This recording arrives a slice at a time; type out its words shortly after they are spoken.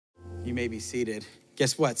You may be seated.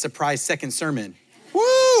 Guess what? Surprise second sermon. Woo!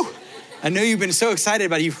 I know you've been so excited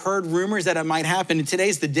about it. You've heard rumors that it might happen, and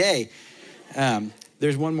today's the day.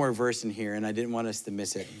 There's one more verse in here, and I didn't want us to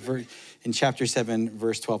miss it. In chapter 7,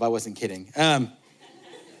 verse 12. I wasn't kidding.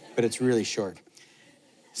 But it's really short.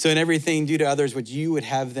 So in everything, do to others what you would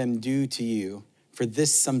have them do to you. For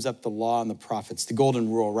this sums up the law and the prophets, the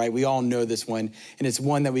golden rule, right? We all know this one. And it's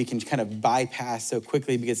one that we can kind of bypass so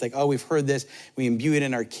quickly because it's like, oh, we've heard this. We imbue it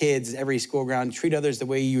in our kids, every school ground. Treat others the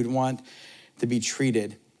way you would want to be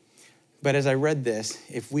treated. But as I read this,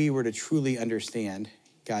 if we were to truly understand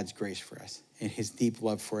God's grace for us and his deep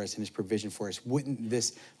love for us and his provision for us, wouldn't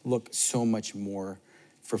this look so much more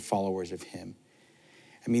for followers of him?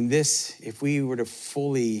 I mean, this, if we were to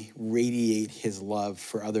fully radiate his love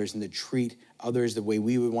for others and to treat others the way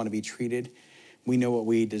we would want to be treated, we know what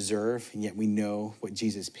we deserve, and yet we know what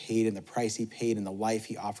Jesus paid and the price he paid and the life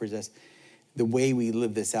he offers us. The way we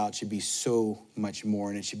live this out should be so much more,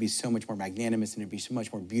 and it should be so much more magnanimous, and it'd be so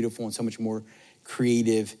much more beautiful and so much more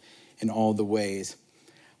creative in all the ways.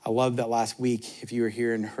 I love that last week, if you were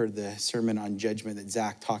here and heard the sermon on judgment, that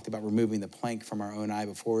Zach talked about removing the plank from our own eye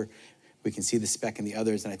before we can see the speck in the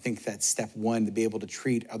others. And I think that's step one, to be able to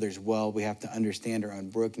treat others well. We have to understand our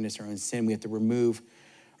own brokenness, our own sin. We have to remove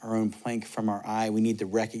our own plank from our eye. We need to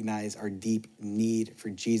recognize our deep need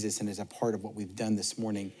for Jesus. And as a part of what we've done this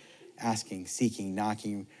morning, asking, seeking,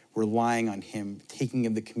 knocking, relying on him, taking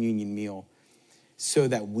of the communion meal so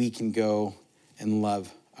that we can go and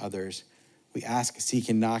love others. We ask, seek,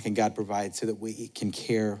 and knock, and God provides so that we can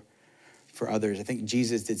care for others. I think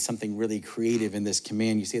Jesus did something really creative in this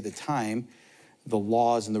command. You see, at the time, the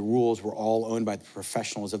laws and the rules were all owned by the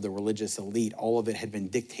professionals of the religious elite. All of it had been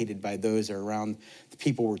dictated by those around. The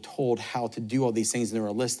people were told how to do all these things, and there were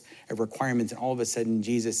a list of requirements. And all of a sudden,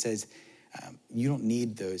 Jesus says, you don't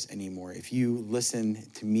need those anymore. If you listen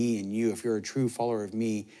to me and you, if you're a true follower of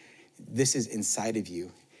me, this is inside of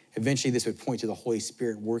you. Eventually, this would point to the Holy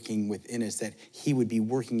Spirit working within us, that he would be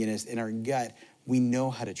working in us, in our gut. We know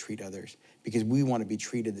how to treat others because we want to be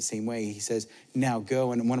treated the same way. He says, now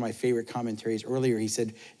go. And one of my favorite commentaries earlier, he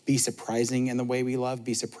said, be surprising in the way we love,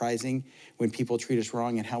 be surprising when people treat us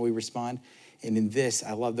wrong and how we respond. And in this,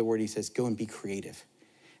 I love the word he says, go and be creative.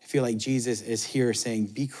 I feel like Jesus is here saying,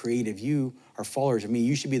 be creative. You are followers of me.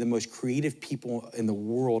 You should be the most creative people in the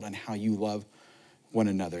world on how you love one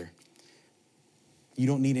another. You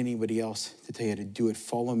don't need anybody else to tell you how to do it.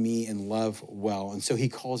 Follow me and love well. And so he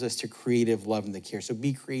calls us to creative love and to care. So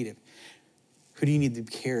be creative. Who do you need to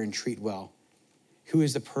care and treat well? Who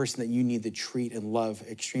is the person that you need to treat and love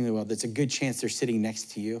extremely well? There's a good chance they're sitting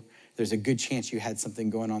next to you. There's a good chance you had something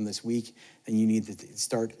going on this week and you need to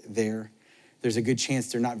start there. There's a good chance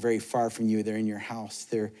they're not very far from you. They're in your house.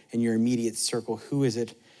 They're in your immediate circle. Who is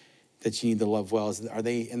it that you need to love well? Are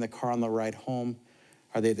they in the car on the ride home?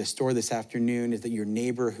 Are they at the store this afternoon? Is it your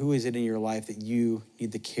neighbor? Who is it in your life that you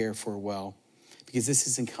need to care for well? Because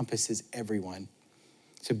this encompasses everyone.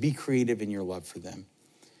 So be creative in your love for them.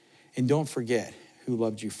 And don't forget who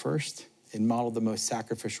loved you first and modeled the most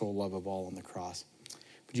sacrificial love of all on the cross.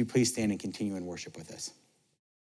 Would you please stand and continue in worship with us?